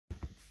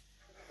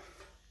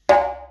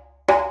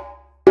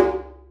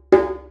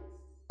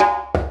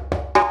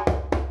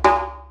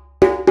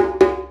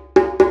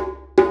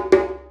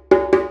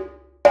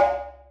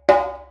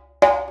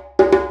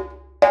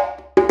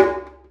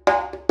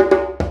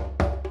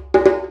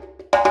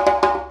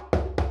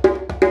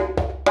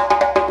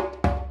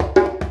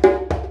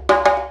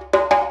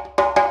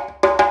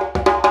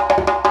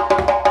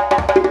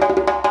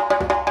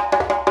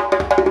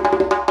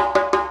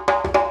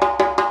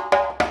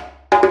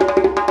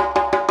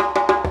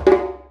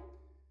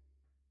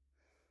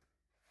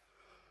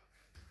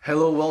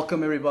Hello,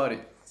 welcome everybody.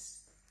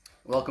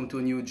 Welcome to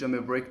a new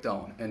Djembe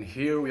breakdown. And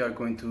here we are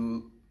going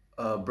to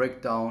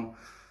break down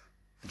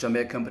the Djembe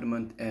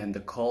accompaniment and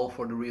the call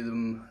for the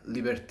rhythm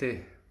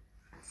Liberté.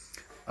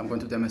 I'm going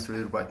to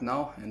demonstrate it right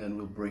now and then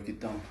we'll break it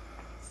down.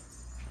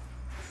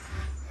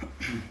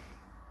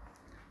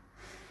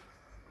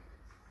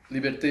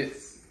 Liberté.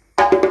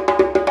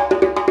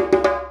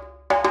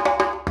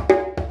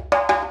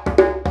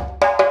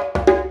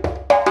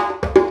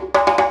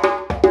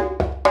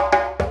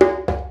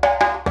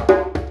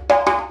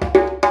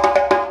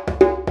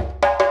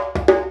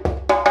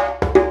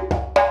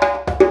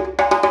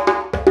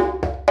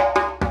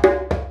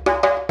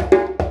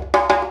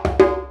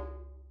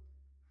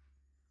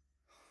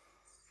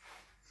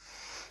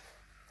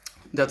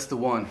 That's the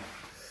one.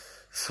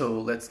 So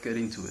let's get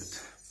into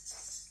it.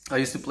 I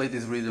used to play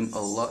this rhythm a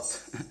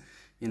lot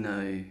in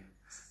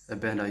a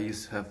band I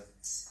used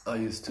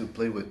to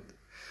play with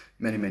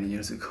many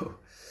years ago.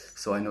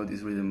 So I know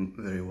this rhythm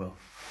very well.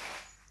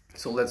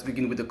 So let's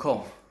begin with the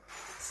call.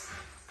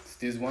 It's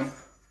this one.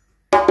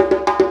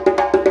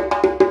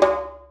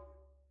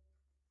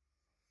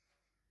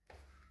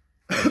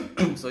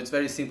 So it's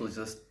very simple. It's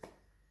just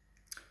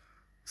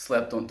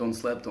slap, don't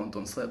slap,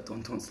 don't slap,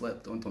 don't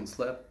slap, don't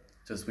slap.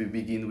 Just we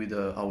begin with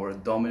our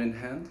dominant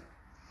hand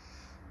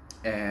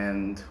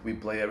and we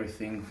play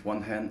everything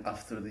one hand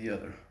after the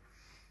other.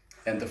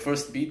 And the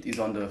first beat is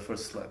on the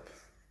first slap.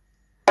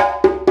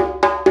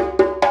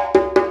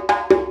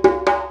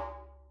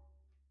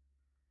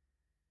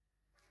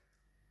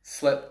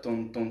 Slap,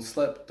 don't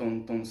slap,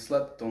 don't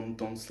slap,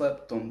 don't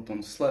slap,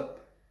 don't slap.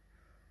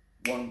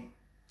 1,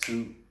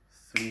 2,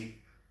 3,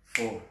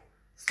 4.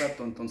 Slap,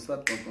 don't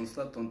slap, don't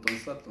slap, don't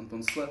slap,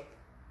 don't slap.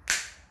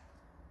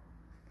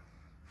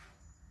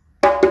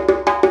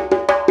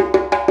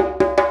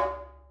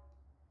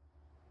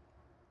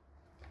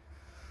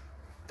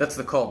 That's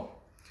the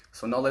call.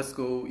 So now let's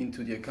go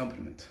into the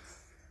accompaniment.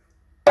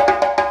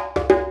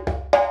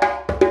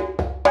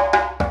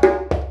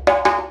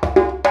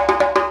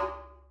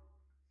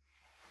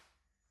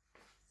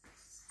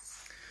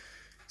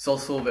 It's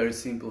also very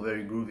simple,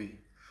 very groovy.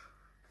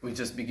 We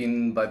just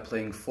begin by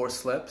playing 4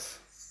 slaps,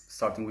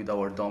 starting with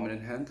our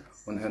dominant hand,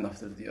 one hand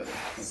after the other,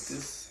 like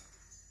this.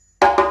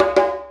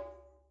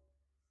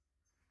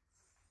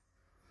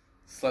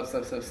 Slap,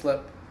 slap, slap,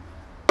 slap.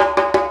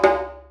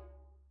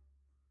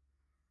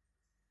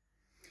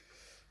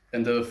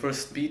 And the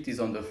first beat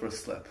is on the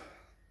first slap.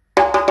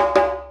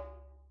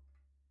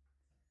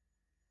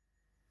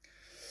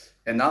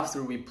 And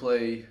after we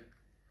play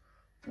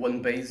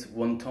one bass,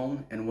 one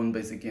tone, and one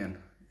bass again.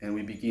 And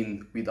we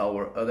begin with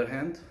our other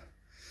hand.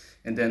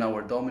 And then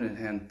our dominant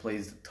hand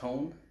plays the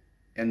tone.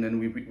 And then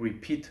we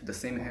repeat the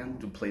same hand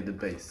to play the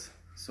bass.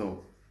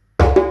 So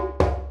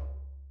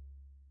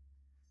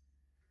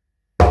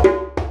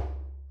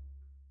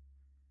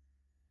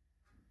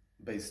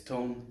bass,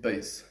 tone,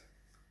 bass.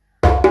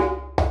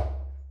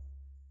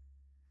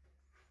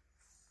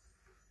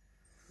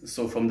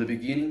 So from the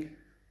beginning,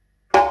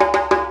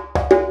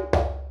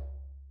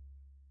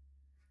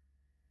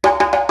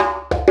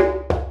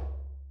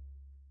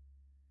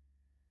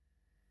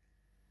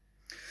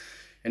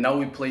 and now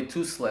we play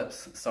 2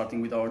 slaps,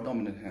 starting with our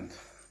dominant hand.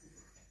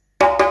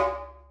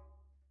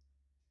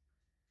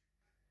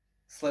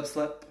 Slap,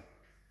 slap.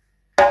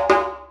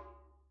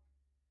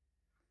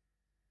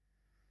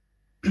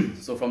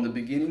 So from the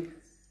beginning,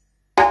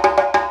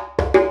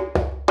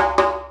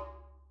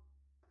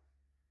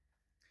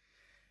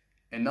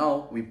 and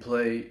now we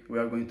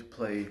are going to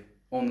play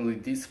only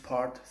this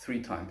part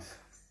 3 times.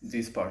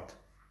 This part.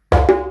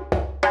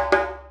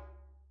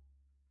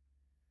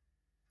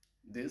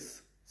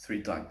 This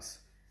 3 times.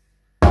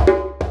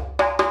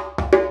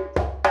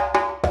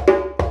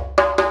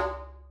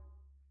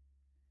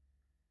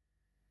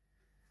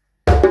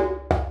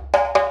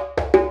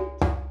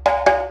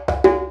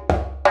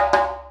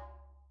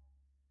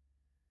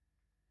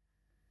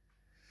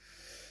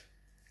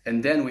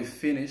 And then we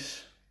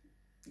finish,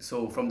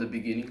 so from the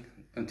beginning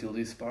until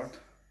this part.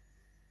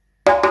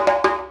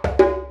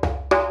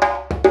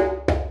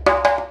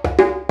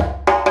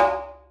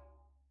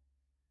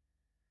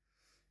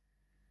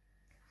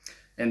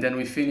 And then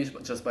we finish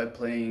just by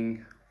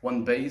playing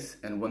one bass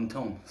and one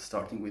tone,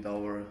 starting with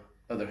our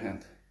other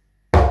hand.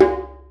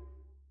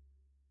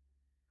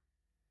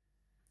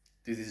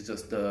 This is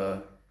just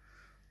the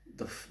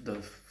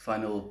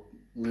final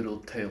little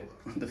tail,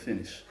 the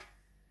finish.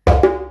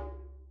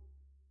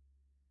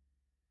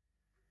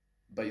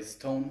 Bass,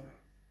 tone.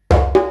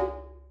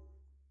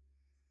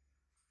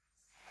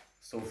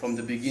 So from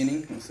the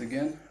beginning, once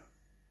again.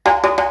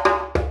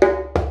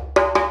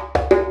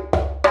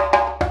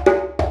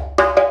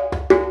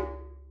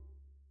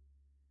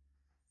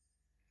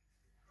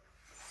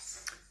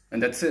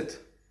 And that's it.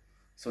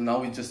 So now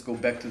we just go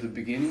back to the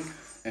beginning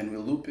and we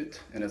loop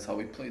it, and that's how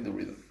we play the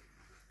rhythm.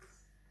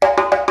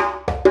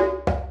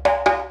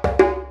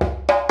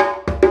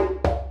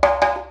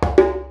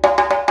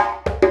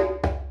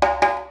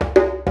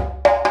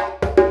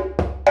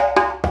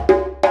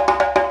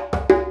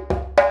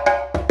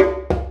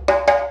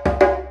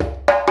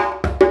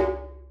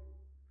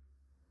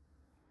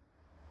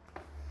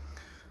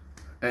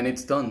 And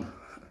it's done.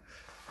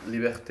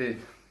 Liberté.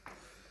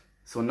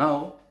 So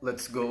now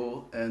let's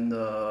go and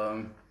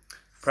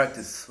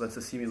practice. Let's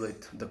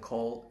assimilate the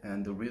call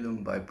and the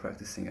rhythm by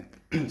practicing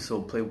it.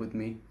 So play with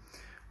me.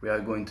 We are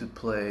going to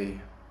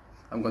play,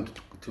 I'm going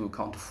to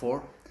count to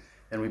 4,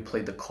 and we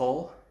play the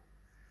call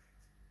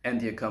and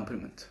the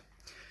accompaniment.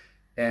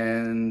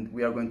 And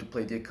we are going to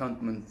play the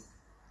accompaniment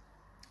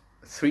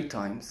 3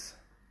 times,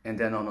 and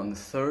then on the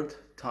 3rd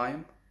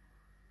time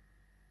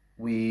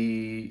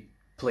we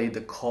play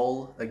the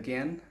call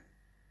again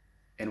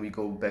and we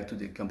go back to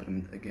the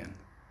accompaniment again.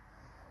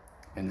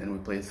 And then we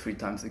play it 3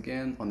 times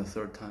again. On the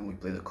 3rd time we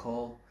play the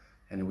call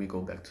and we go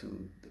back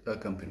to the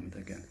accompaniment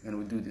again. And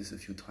we do this a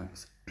few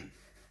times.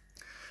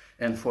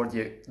 And for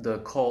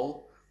the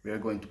call, we are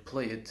going to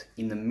play it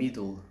in the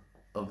middle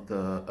of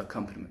the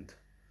accompaniment,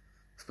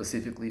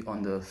 specifically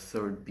on the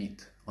 3rd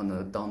beat, on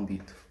the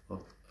downbeat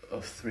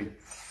of 3.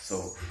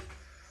 So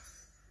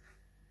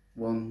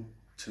 1,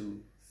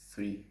 2,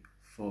 3,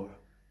 4.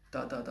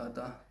 Da da da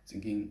da,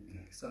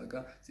 ziging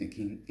saga,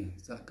 ziging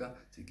saga,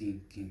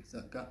 ziging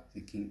saga,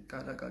 ziging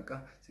gaga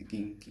gaga,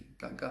 ziging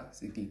gaga,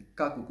 ziging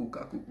gagu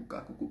gagu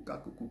gagu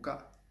gagu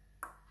gagu.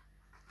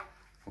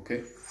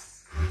 Okay,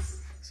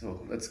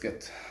 so let's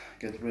get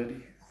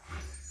ready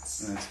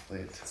and let's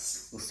play it.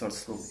 We'll start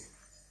slowly.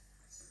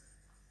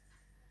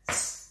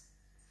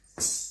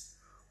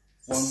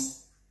 1,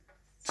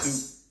 2,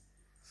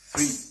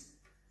 3,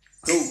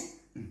 go.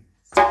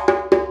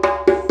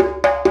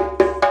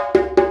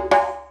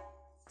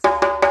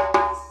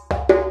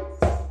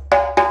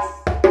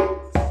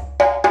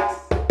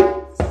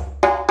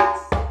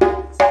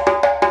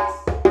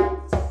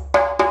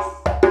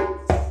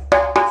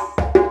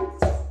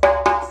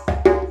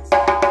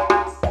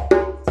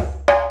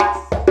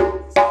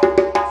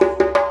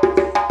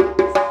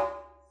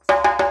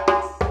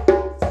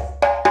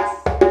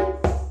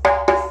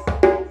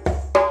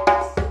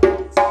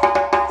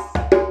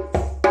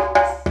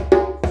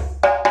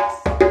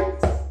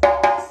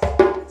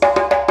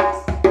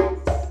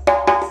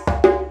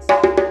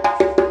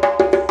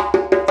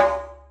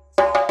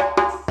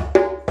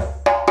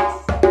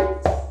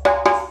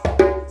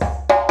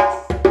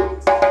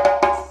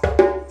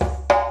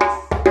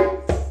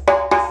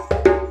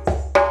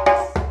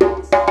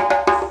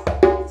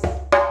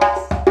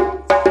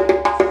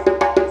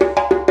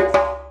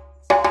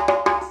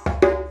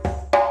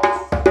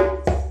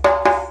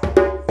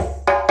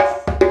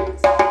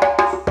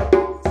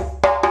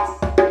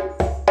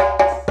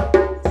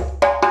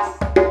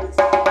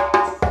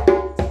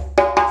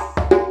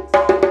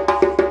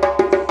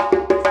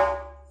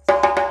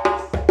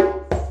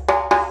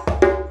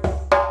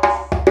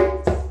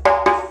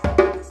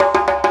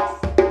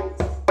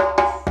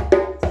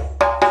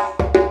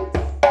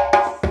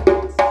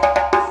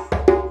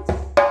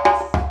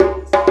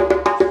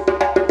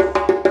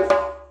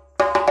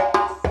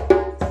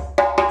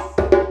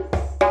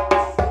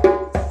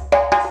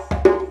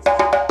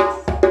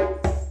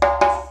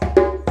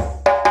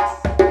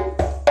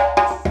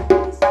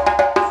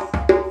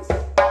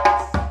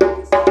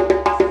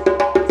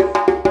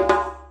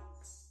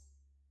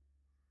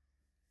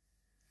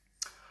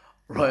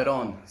 Right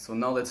on. So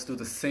now let's do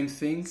the same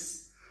thing,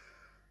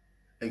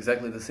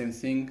 exactly the same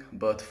thing,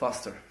 but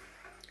faster.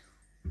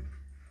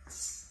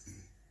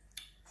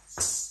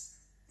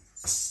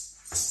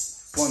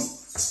 1,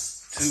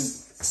 2,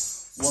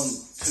 1,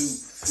 2,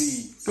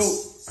 3, go.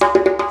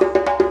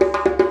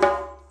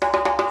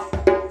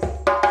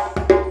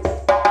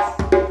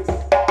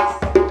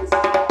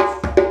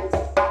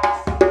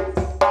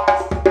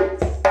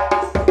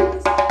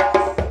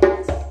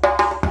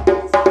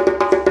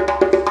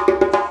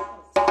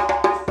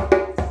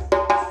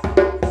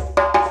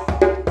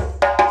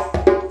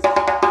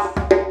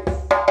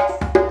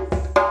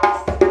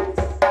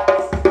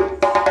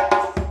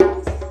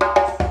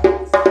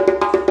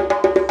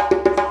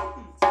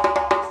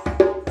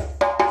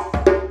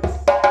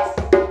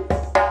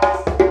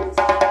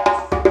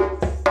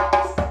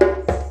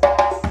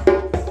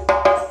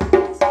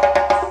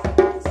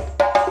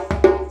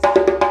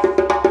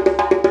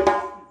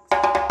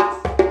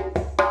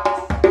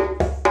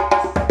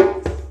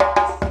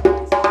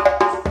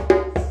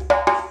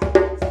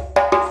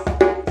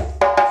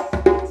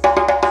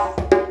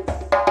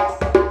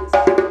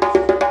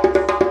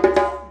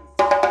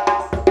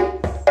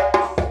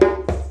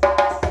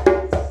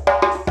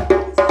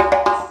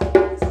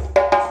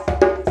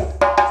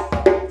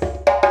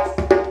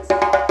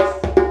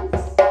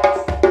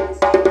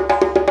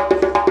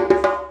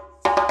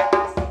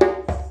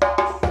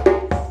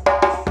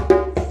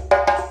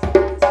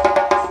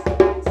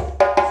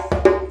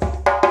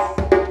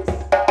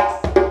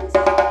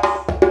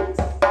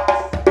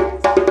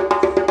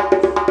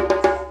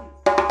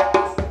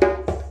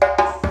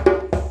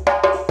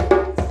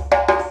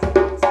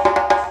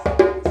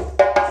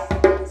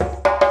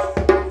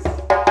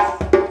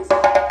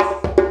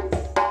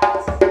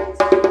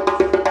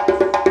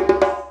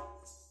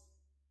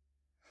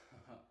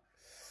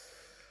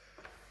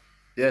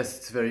 Yes,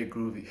 it's very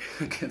groovy.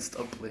 I can't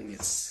stop playing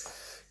it.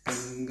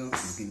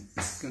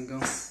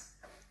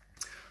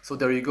 So So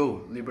there you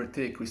go,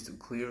 Liberté, crystal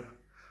clear,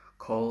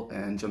 call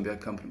and Djembe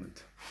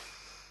accompaniment.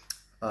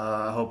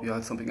 I hope you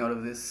had something out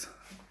of this.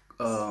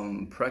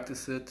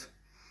 Practice it.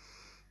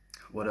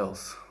 What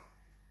else?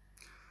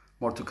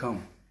 More to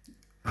come.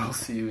 I'll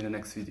see you in the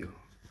next video.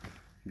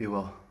 Be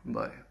well.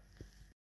 Bye.